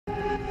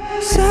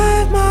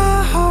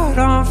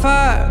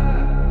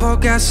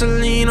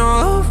gasoline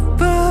all over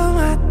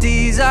my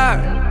desire.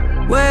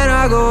 When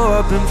I go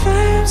up in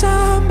flames,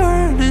 I'm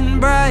burning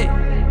bright.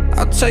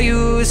 I'll tell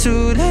you it's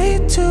too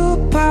late to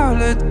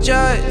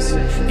apologize.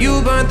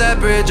 You burnt that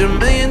bridge a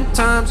million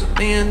times, a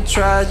million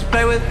tries to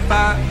play with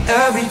fire.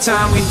 Every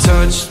time we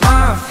touch,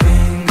 my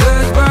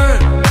fingers burn.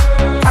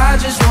 I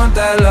just want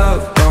that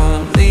love,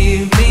 don't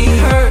leave me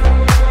hurt.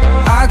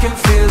 I can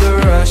feel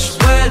the rush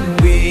when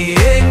we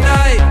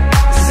ignite.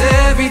 'Cause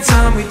every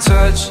time we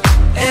touch,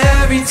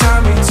 every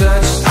time we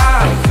touch,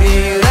 I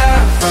feel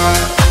that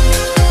fire.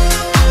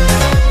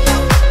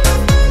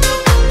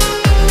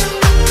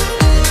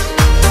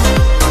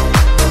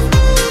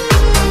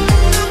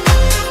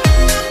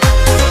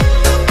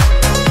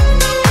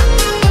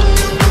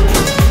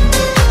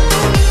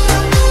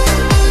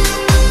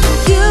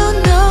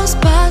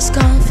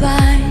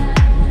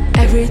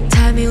 Every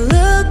time you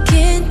look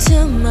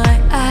into my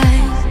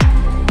eyes,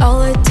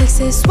 all it takes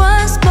is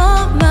one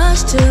small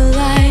match to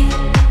light.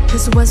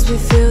 'Cause once we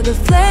feel the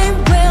flame,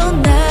 we'll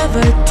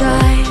never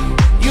die.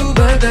 You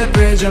burnt that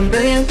bridge a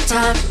million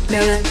times,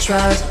 million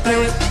tries to play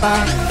with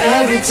fire.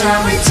 Every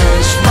time we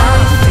touch, my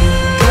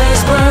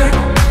fingers burn.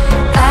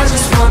 I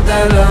just want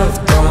that love,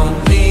 don't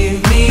leave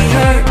me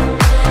hurt.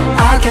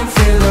 I can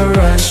feel the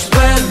rush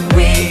when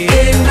we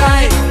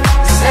ignite.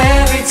 'Cause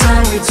every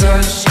time we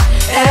touch,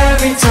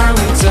 every time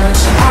we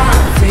touch, I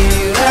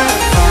feel that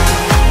fire.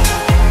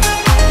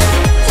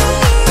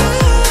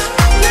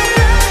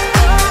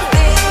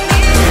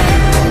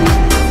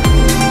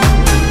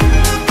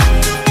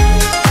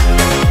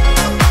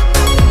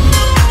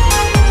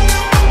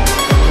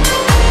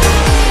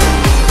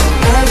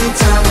 Every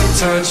time we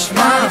touch,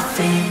 my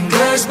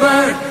fingers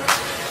burn.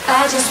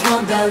 I just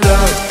want that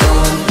love,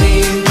 don't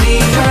leave me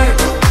hurt.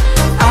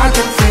 I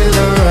can feel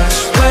the rush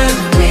when